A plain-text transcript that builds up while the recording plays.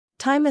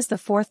Time as the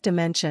fourth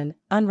dimension,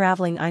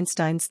 unraveling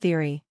Einstein's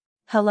theory.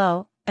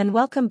 Hello, and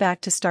welcome back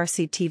to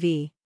Starseed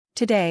TV.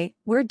 Today,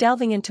 we're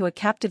delving into a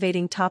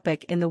captivating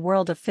topic in the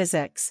world of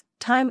physics,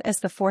 time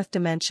as the fourth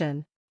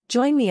dimension.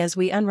 Join me as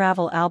we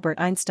unravel Albert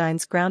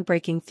Einstein's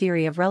groundbreaking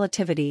theory of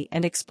relativity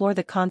and explore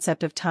the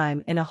concept of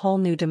time in a whole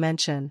new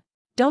dimension.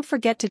 Don't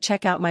forget to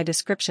check out my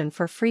description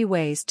for free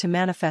ways to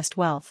manifest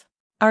wealth.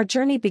 Our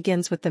journey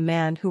begins with the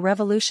man who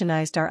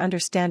revolutionized our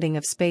understanding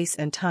of space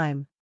and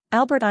time.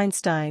 Albert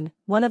Einstein,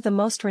 one of the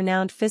most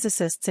renowned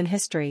physicists in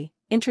history,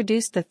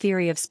 introduced the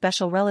theory of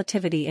special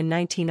relativity in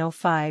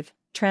 1905,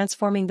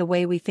 transforming the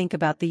way we think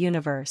about the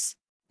universe.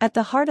 At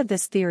the heart of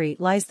this theory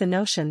lies the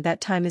notion that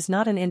time is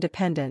not an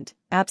independent,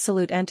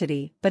 absolute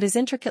entity but is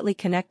intricately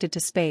connected to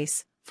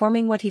space,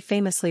 forming what he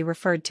famously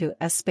referred to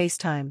as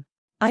spacetime.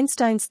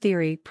 Einstein's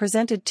theory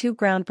presented two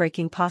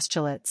groundbreaking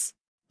postulates.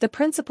 The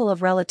principle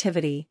of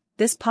relativity.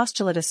 This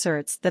postulate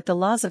asserts that the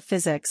laws of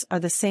physics are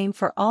the same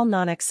for all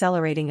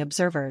non-accelerating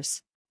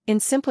observers.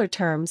 In simpler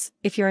terms,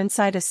 if you're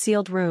inside a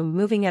sealed room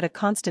moving at a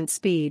constant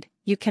speed,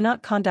 you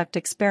cannot conduct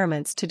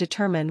experiments to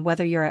determine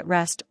whether you're at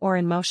rest or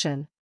in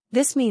motion.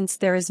 This means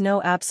there is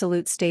no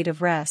absolute state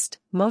of rest,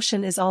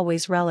 motion is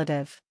always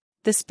relative.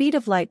 The speed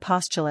of light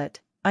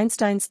postulate.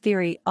 Einstein's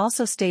theory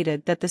also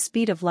stated that the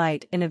speed of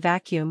light in a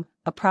vacuum,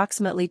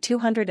 approximately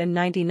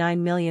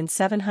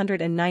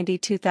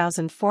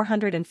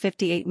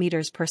 299,792,458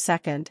 meters per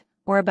second,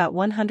 or about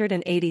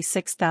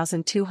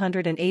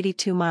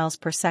 186,282 miles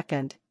per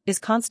second, is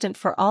constant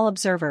for all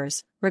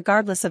observers,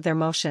 regardless of their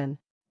motion.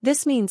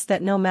 This means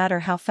that no matter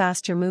how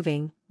fast you're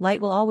moving,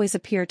 light will always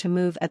appear to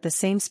move at the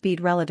same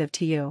speed relative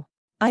to you.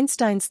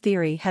 Einstein's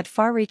theory had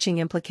far-reaching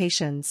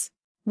implications.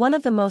 One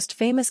of the most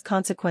famous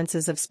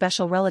consequences of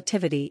special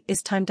relativity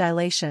is time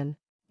dilation.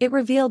 It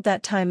revealed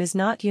that time is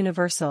not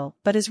universal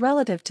but is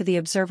relative to the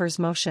observer's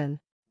motion.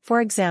 For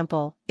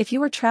example, if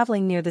you were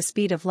traveling near the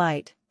speed of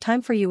light,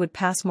 time for you would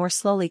pass more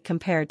slowly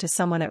compared to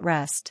someone at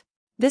rest.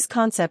 This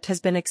concept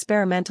has been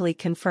experimentally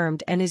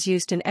confirmed and is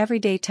used in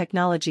everyday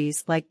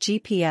technologies like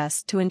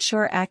GPS to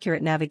ensure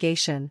accurate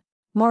navigation.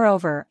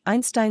 Moreover,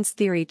 Einstein's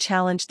theory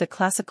challenged the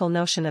classical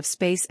notion of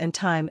space and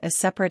time as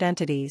separate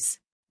entities.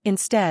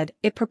 Instead,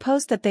 it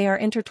proposed that they are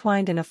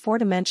intertwined in a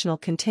four-dimensional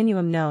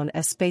continuum known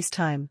as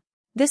spacetime.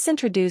 This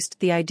introduced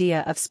the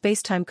idea of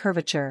spacetime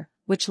curvature,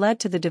 which led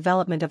to the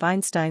development of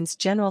Einstein's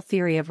general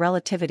theory of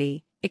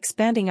relativity,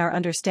 expanding our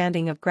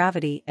understanding of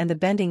gravity and the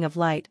bending of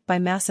light by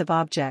massive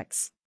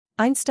objects.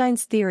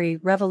 Einstein's theory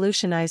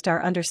revolutionized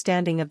our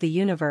understanding of the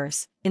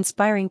universe,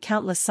 inspiring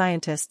countless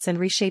scientists and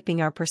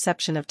reshaping our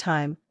perception of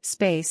time,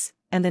 space,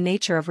 and the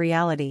nature of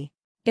reality.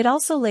 It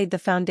also laid the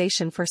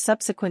foundation for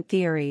subsequent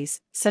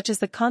theories, such as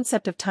the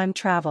concept of time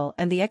travel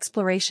and the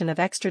exploration of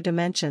extra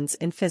dimensions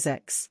in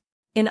physics.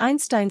 In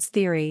Einstein's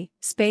theory,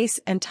 space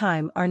and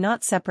time are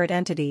not separate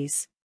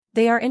entities.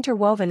 They are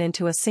interwoven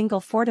into a single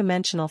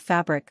four-dimensional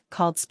fabric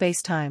called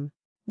spacetime.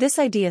 This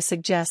idea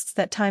suggests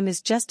that time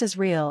is just as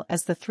real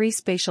as the three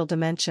spatial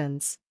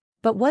dimensions.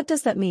 But what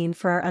does that mean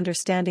for our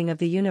understanding of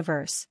the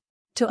universe?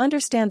 To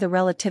understand the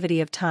relativity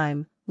of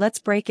time, let's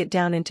break it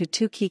down into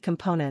two key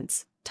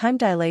components: time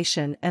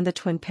dilation and the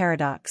twin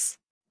paradox.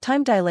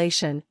 Time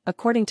dilation.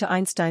 According to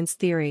Einstein's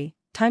theory,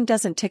 time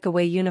doesn't tick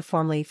away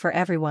uniformly for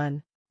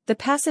everyone. The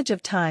passage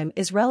of time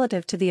is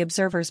relative to the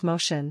observer's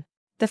motion.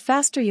 The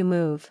faster you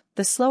move,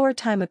 the slower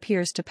time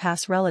appears to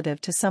pass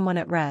relative to someone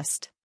at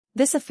rest.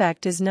 This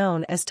effect is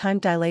known as time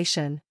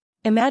dilation.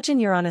 Imagine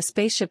you're on a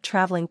spaceship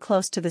traveling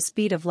close to the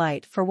speed of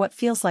light for what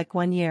feels like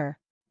 1 year.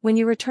 When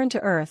you return to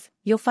Earth,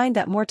 you'll find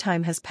that more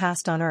time has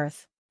passed on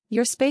Earth.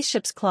 Your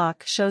spaceship's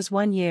clock shows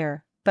 1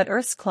 year, but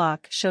Earth's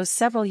clock shows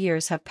several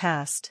years have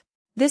passed.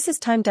 This is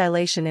time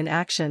dilation in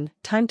action.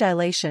 Time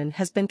dilation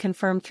has been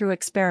confirmed through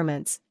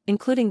experiments,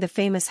 including the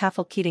famous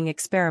Half-Keating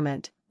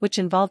experiment, which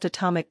involved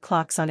atomic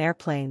clocks on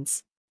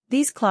airplanes.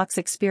 These clocks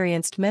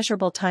experienced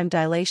measurable time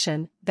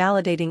dilation,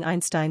 validating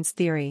Einstein's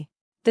theory.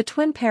 The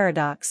twin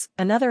paradox.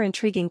 Another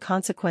intriguing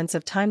consequence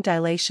of time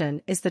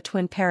dilation is the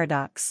twin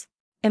paradox.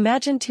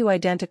 Imagine two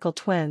identical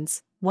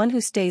twins, one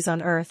who stays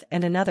on Earth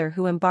and another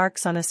who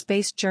embarks on a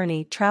space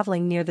journey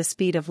traveling near the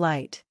speed of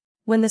light.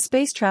 When the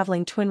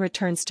space-traveling twin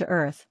returns to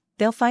Earth,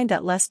 they'll find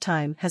that less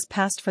time has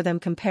passed for them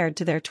compared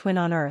to their twin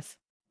on Earth.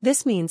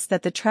 This means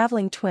that the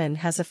traveling twin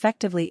has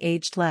effectively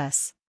aged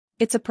less.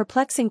 It's a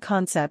perplexing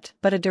concept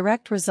but a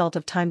direct result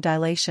of time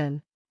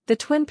dilation. The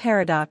twin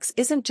paradox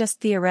isn't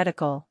just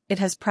theoretical, it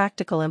has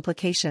practical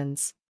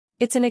implications.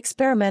 It's an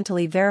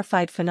experimentally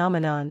verified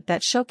phenomenon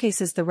that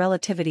showcases the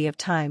relativity of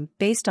time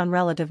based on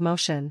relative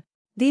motion.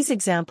 These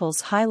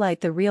examples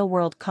highlight the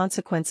real-world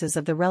consequences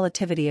of the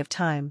relativity of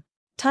time.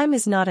 Time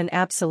is not an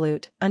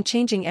absolute,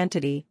 unchanging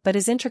entity but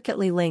is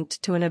intricately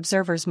linked to an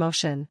observer's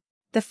motion.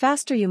 The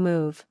faster you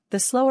move, the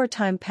slower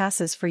time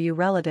passes for you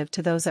relative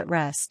to those at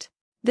rest.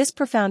 This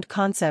profound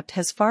concept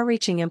has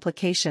far-reaching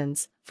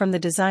implications, from the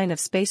design of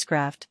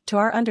spacecraft to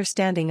our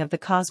understanding of the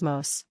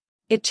cosmos.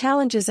 It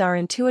challenges our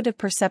intuitive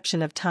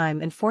perception of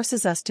time and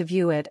forces us to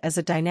view it as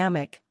a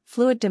dynamic,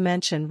 fluid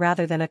dimension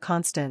rather than a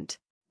constant.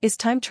 Is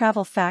time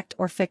travel fact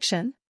or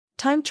fiction?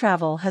 Time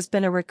travel has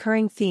been a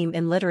recurring theme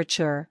in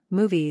literature,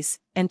 movies,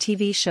 and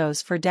TV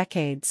shows for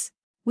decades.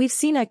 We've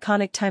seen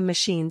iconic time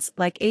machines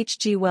like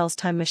H.G. Wells'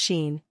 Time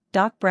Machine,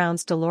 Doc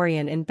Brown's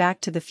DeLorean in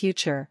Back to the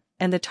Future,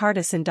 and the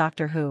TARDIS in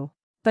Doctor Who.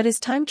 But is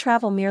time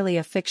travel merely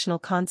a fictional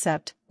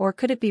concept, or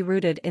could it be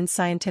rooted in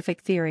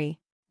scientific theory?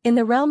 In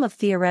the realm of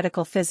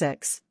theoretical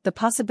physics, the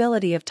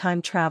possibility of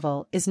time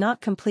travel is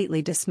not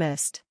completely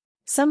dismissed.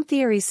 Some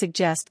theories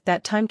suggest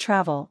that time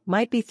travel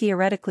might be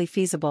theoretically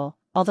feasible,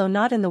 although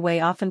not in the way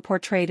often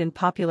portrayed in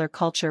popular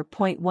culture.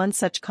 One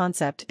such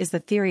concept is the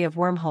theory of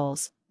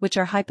wormholes, which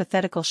are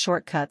hypothetical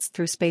shortcuts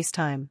through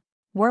spacetime.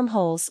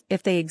 Wormholes,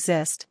 if they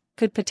exist,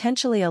 could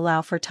potentially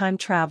allow for time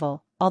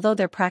travel, although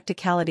their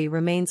practicality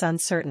remains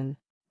uncertain.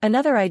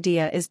 Another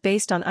idea is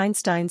based on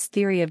Einstein's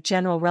theory of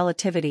general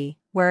relativity,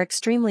 where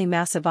extremely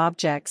massive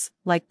objects,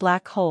 like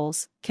black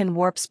holes, can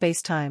warp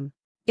spacetime.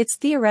 It's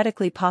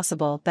theoretically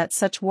possible that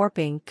such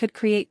warping could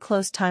create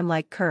closed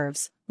time-like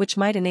curves, which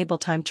might enable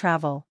time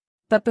travel.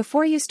 But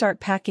before you start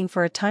packing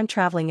for a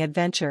time-traveling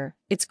adventure,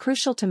 it's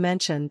crucial to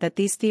mention that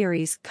these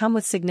theories come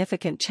with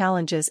significant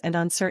challenges and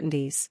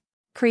uncertainties.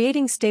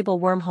 Creating stable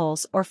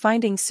wormholes or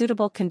finding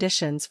suitable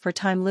conditions for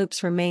time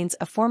loops remains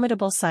a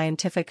formidable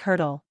scientific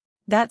hurdle.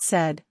 That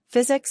said,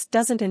 physics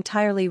doesn't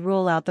entirely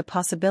rule out the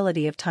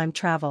possibility of time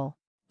travel.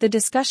 The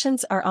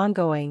discussions are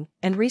ongoing,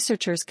 and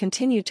researchers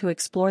continue to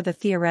explore the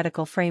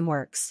theoretical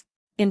frameworks.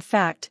 In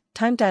fact,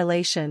 time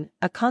dilation,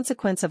 a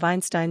consequence of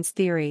Einstein's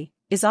theory,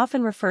 is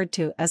often referred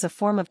to as a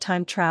form of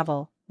time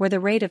travel, where the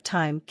rate of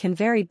time can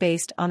vary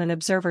based on an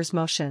observer's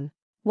motion.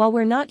 While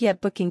we're not yet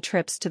booking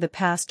trips to the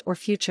past or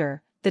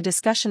future, the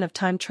discussion of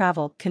time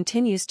travel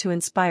continues to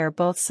inspire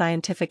both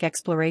scientific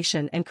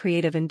exploration and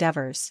creative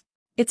endeavors.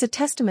 It's a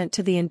testament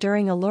to the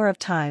enduring allure of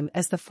time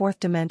as the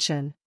fourth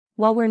dimension.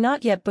 While we're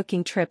not yet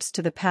booking trips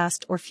to the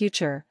past or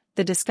future,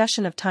 the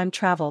discussion of time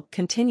travel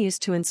continues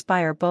to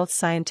inspire both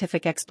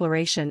scientific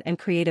exploration and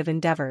creative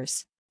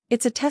endeavors.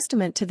 It's a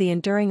testament to the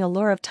enduring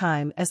allure of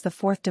time as the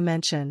fourth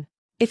dimension.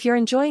 If you're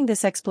enjoying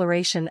this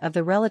exploration of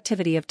the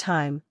relativity of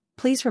time,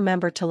 please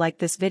remember to like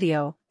this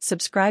video,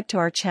 subscribe to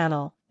our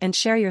channel, and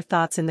share your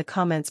thoughts in the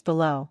comments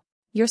below.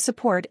 Your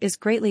support is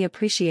greatly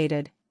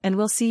appreciated, and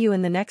we'll see you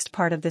in the next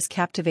part of this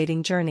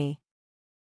captivating journey.